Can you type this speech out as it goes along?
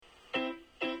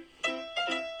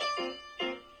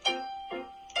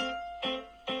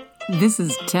This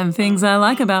is 10 Things I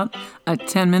Like About, a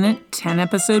 10-minute,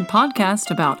 10-episode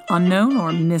podcast about unknown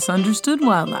or misunderstood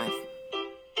wildlife.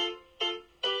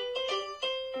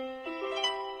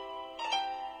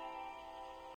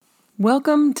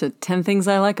 Welcome to 10 Things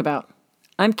I Like About.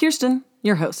 I'm Kirsten,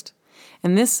 your host,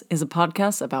 and this is a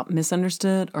podcast about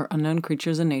misunderstood or unknown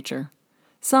creatures in nature.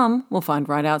 Some we'll find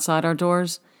right outside our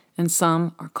doors, and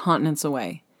some are continents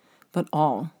away, but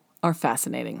all are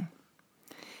fascinating.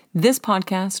 This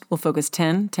podcast will focus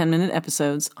 10-minute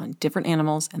episodes on different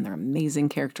animals and their amazing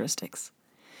characteristics.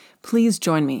 Please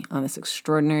join me on this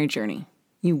extraordinary journey.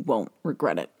 You won't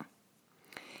regret it.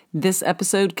 This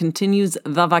episode continues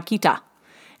the Vaquita,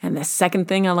 and the second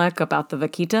thing I like about the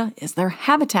Vaquita is their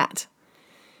habitat.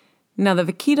 Now, the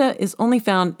Vaquita is only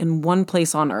found in one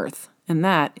place on Earth, and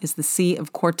that is the Sea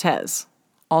of Cortez,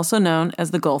 also known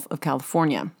as the Gulf of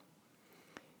California.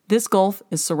 This gulf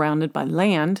is surrounded by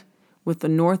land, with the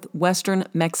northwestern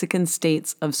Mexican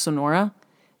states of Sonora,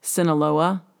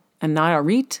 Sinaloa, and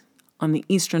Nayarit on the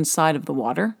eastern side of the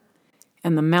water,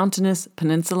 and the mountainous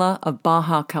peninsula of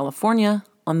Baja California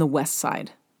on the west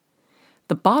side.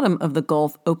 The bottom of the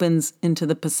Gulf opens into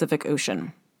the Pacific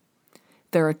Ocean.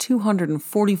 There are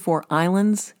 244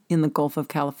 islands in the Gulf of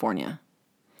California.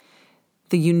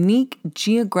 The unique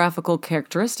geographical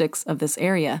characteristics of this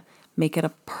area make it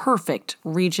a perfect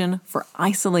region for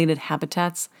isolated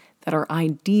habitats that are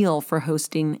ideal for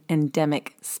hosting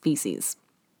endemic species.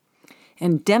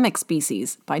 Endemic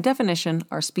species, by definition,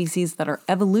 are species that are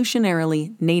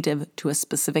evolutionarily native to a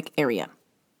specific area.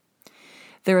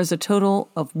 There is a total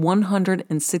of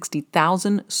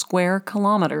 160,000 square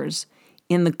kilometers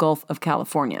in the Gulf of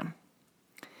California.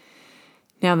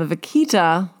 Now, the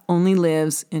Vaquita only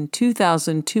lives in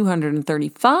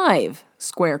 2,235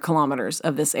 square kilometers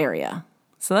of this area,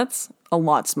 so that's a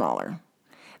lot smaller.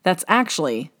 That's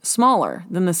actually smaller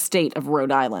than the state of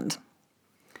Rhode Island.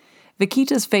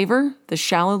 Vaquitas favor the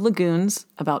shallow lagoons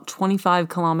about 25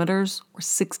 kilometers or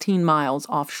 16 miles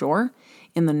offshore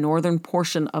in the northern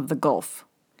portion of the Gulf.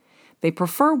 They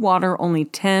prefer water only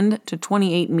 10 to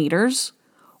 28 meters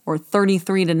or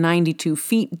 33 to 92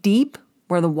 feet deep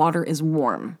where the water is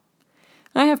warm.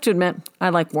 I have to admit, I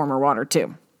like warmer water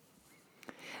too.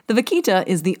 The Vaquita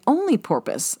is the only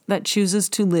porpoise that chooses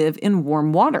to live in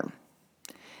warm water.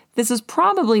 This is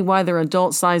probably why their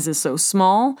adult size is so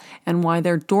small and why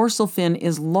their dorsal fin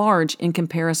is large in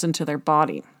comparison to their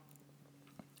body.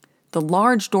 The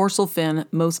large dorsal fin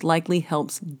most likely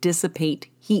helps dissipate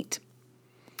heat.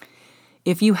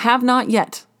 If you have not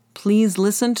yet, please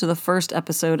listen to the first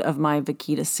episode of my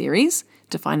Vaquita series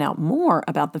to find out more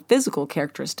about the physical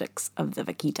characteristics of the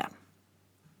Vaquita.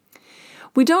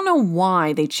 We don't know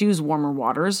why they choose warmer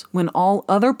waters when all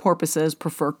other porpoises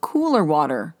prefer cooler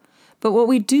water. But what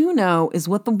we do know is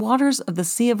what the waters of the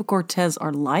Sea of Cortez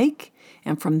are like,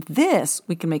 and from this,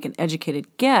 we can make an educated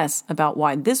guess about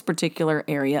why this particular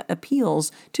area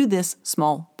appeals to this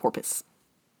small porpoise.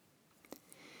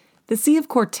 The Sea of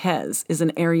Cortez is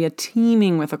an area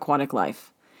teeming with aquatic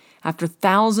life. After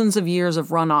thousands of years of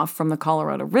runoff from the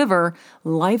Colorado River,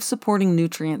 life-supporting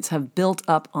nutrients have built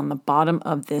up on the bottom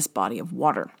of this body of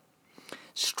water.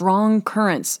 Strong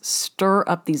currents stir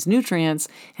up these nutrients,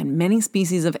 and many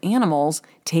species of animals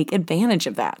take advantage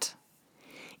of that.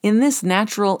 In this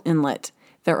natural inlet,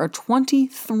 there are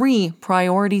 23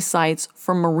 priority sites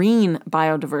for marine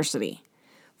biodiversity,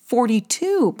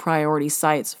 42 priority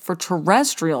sites for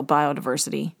terrestrial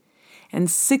biodiversity, and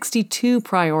 62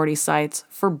 priority sites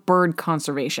for bird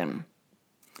conservation.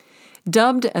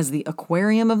 Dubbed as the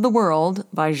Aquarium of the World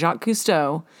by Jacques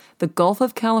Cousteau, the Gulf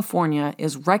of California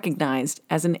is recognized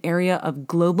as an area of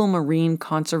global marine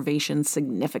conservation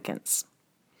significance.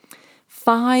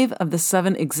 5 of the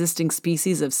 7 existing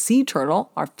species of sea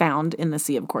turtle are found in the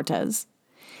Sea of Cortez.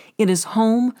 It is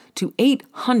home to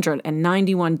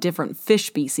 891 different fish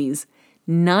species.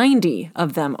 90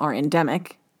 of them are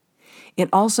endemic. It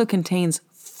also contains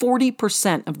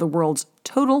 40% of the world's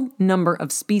total number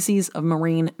of species of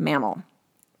marine mammal.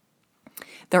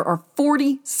 There are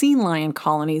 40 sea lion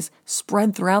colonies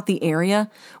spread throughout the area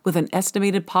with an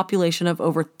estimated population of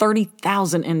over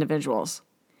 30,000 individuals.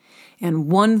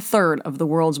 And 1/3 of the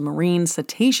world's marine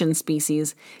cetacean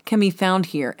species can be found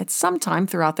here at some time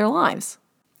throughout their lives.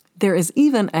 There is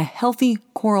even a healthy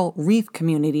coral reef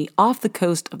community off the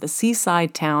coast of the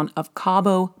seaside town of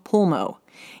Cabo Pulmo.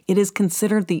 It is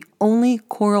considered the only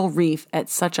coral reef at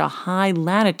such a high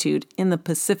latitude in the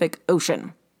Pacific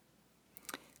Ocean.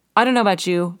 I don't know about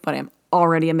you, but I'm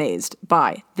already amazed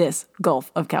by this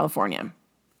Gulf of California.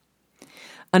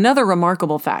 Another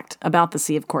remarkable fact about the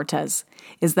Sea of Cortez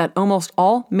is that almost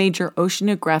all major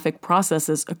oceanographic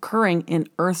processes occurring in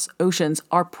Earth's oceans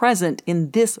are present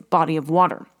in this body of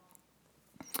water.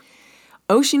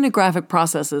 Oceanographic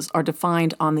processes are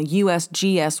defined on the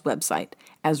USGS website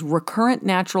as recurrent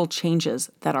natural changes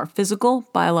that are physical,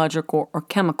 biological, or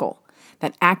chemical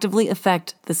that actively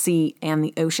affect the sea and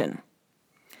the ocean.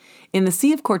 In the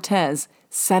Sea of Cortez,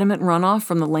 sediment runoff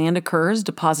from the land occurs,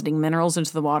 depositing minerals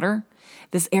into the water.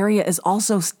 This area is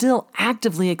also still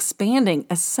actively expanding,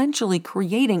 essentially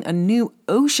creating a new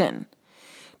ocean.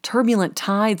 Turbulent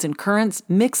tides and currents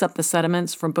mix up the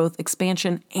sediments from both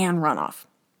expansion and runoff.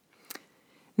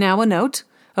 Now a note,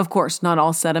 of course, not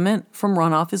all sediment from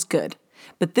runoff is good,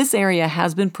 but this area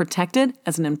has been protected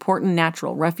as an important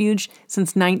natural refuge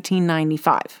since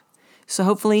 1995. So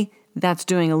hopefully that's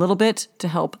doing a little bit to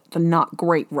help the not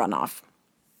great runoff.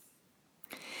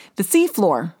 The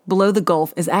seafloor below the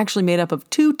Gulf is actually made up of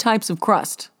two types of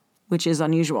crust, which is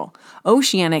unusual,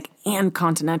 oceanic and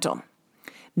continental.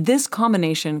 This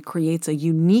combination creates a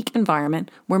unique environment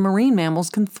where marine mammals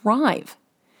can thrive.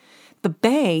 The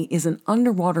bay is an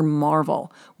underwater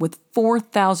marvel with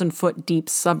 4,000-foot deep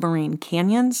submarine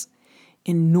canyons,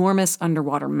 enormous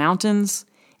underwater mountains,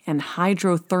 and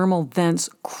hydrothermal vents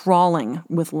crawling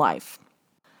with life.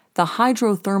 The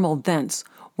hydrothermal vents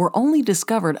were only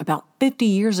discovered about 50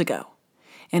 years ago,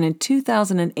 and in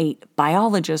 2008,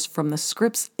 biologists from the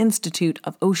Scripps Institute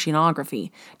of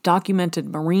Oceanography documented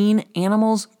marine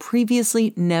animals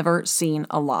previously never seen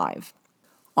alive.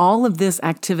 All of this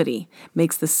activity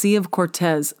makes the Sea of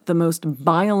Cortez the most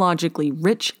biologically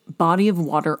rich body of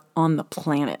water on the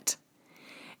planet.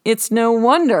 It's no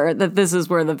wonder that this is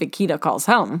where the vaquita calls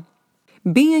home.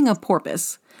 Being a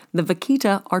porpoise, the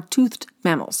vaquita are toothed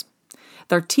mammals.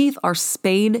 Their teeth are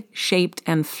spade-shaped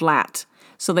and flat,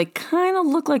 so they kind of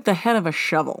look like the head of a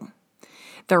shovel.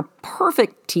 They're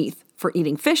perfect teeth for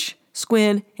eating fish,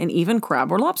 squid, and even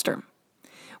crab or lobster.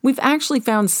 We've actually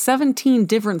found 17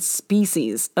 different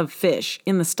species of fish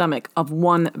in the stomach of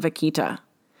one vaquita.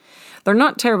 They're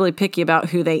not terribly picky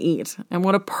about who they eat, and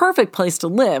what a perfect place to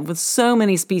live with so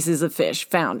many species of fish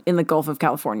found in the Gulf of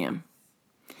California.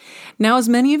 Now, as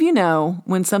many of you know,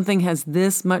 when something has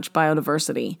this much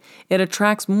biodiversity, it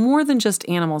attracts more than just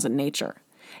animals in nature.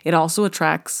 It also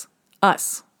attracts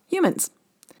us, humans.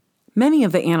 Many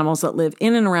of the animals that live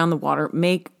in and around the water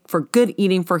make for good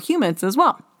eating for humans as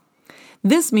well.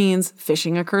 This means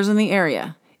fishing occurs in the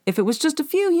area. If it was just a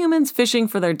few humans fishing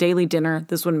for their daily dinner,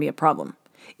 this wouldn't be a problem.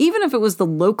 Even if it was the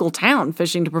local town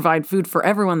fishing to provide food for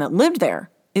everyone that lived there,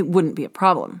 it wouldn't be a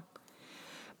problem.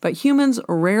 But humans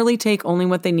rarely take only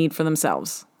what they need for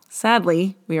themselves.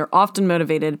 Sadly, we are often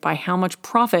motivated by how much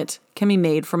profit can be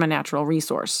made from a natural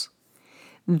resource.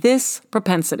 This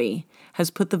propensity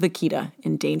has put the vaquita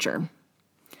in danger.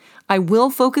 I will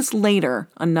focus later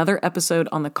another episode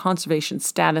on the conservation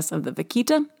status of the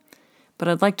vaquita, but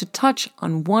I'd like to touch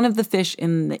on one of the fish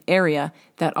in the area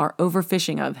that our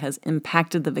overfishing of has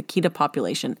impacted the vaquita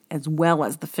population as well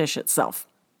as the fish itself.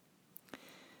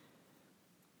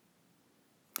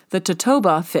 The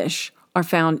totoba fish are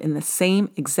found in the same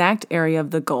exact area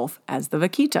of the Gulf as the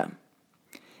vaquita.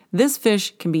 This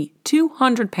fish can be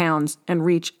 200 pounds and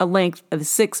reach a length of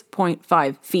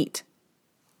 6.5 feet.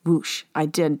 Whoosh, I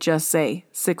did just say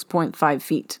 6.5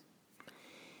 feet.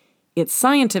 Its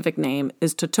scientific name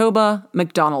is Totoba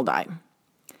macdonaldi.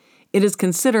 It is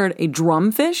considered a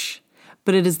drumfish,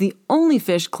 but it is the only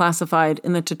fish classified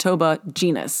in the Totoba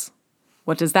genus.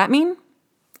 What does that mean?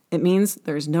 It means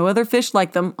there's no other fish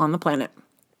like them on the planet.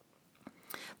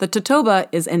 The Totoba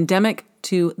is endemic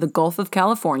to the Gulf of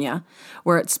California,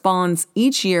 where it spawns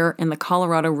each year in the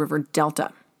Colorado River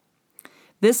Delta.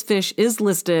 This fish is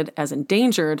listed as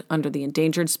endangered under the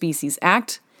Endangered Species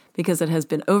Act because it has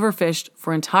been overfished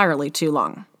for entirely too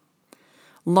long.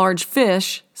 Large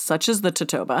fish, such as the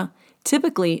Totoba,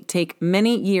 typically take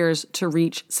many years to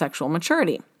reach sexual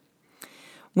maturity.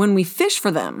 When we fish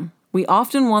for them, we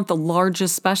often want the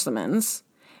largest specimens,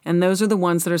 and those are the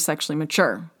ones that are sexually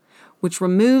mature, which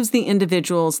removes the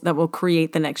individuals that will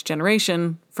create the next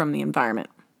generation from the environment.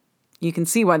 You can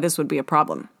see why this would be a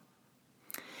problem.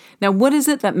 Now, what is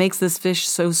it that makes this fish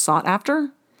so sought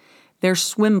after? Their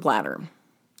swim bladder.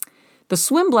 The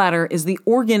swim bladder is the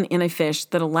organ in a fish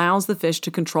that allows the fish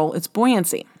to control its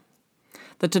buoyancy.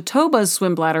 The Totoba's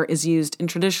swim bladder is used in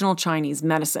traditional Chinese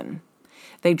medicine.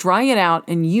 They dry it out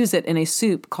and use it in a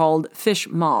soup called fish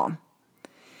maw.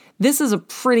 This is a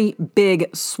pretty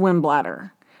big swim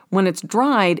bladder. When it's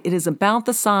dried, it is about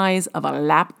the size of a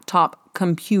laptop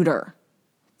computer.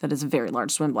 That is a very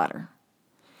large swim bladder.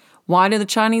 Why do the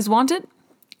Chinese want it?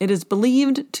 It is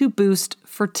believed to boost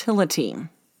fertility.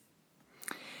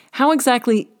 How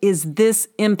exactly is this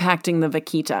impacting the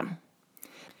vaquita?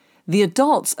 The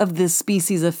adults of this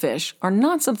species of fish are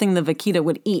not something the vaquita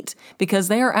would eat because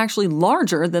they are actually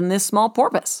larger than this small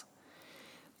porpoise.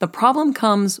 The problem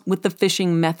comes with the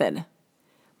fishing method.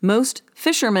 Most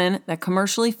fishermen that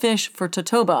commercially fish for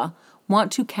totoba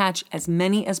want to catch as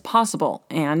many as possible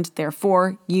and,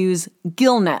 therefore, use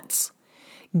gill nets.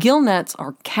 Gill nets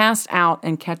are cast out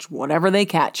and catch whatever they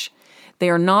catch. They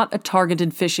are not a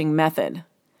targeted fishing method.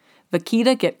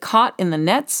 Vaquita get caught in the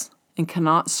nets and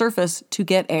cannot surface to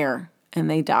get air, and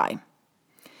they die.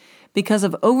 Because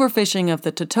of overfishing of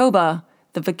the totoba,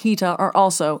 the vaquita are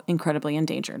also incredibly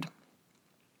endangered.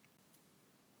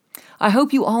 I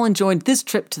hope you all enjoyed this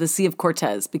trip to the Sea of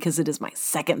Cortez because it is my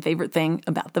second favorite thing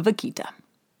about the vaquita.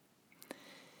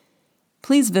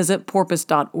 Please visit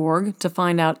porpoise.org to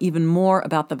find out even more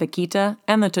about the vaquita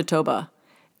and the totoba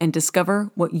and discover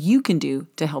what you can do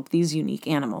to help these unique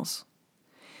animals.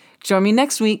 Join me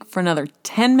next week for another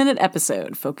 10-minute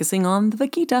episode focusing on the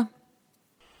vaquita.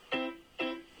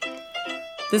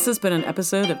 This has been an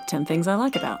episode of 10 Things I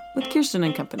Like About with Kirsten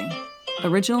and Company.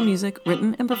 Original music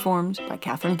written and performed by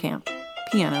Catherine Camp,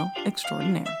 piano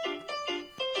extraordinaire.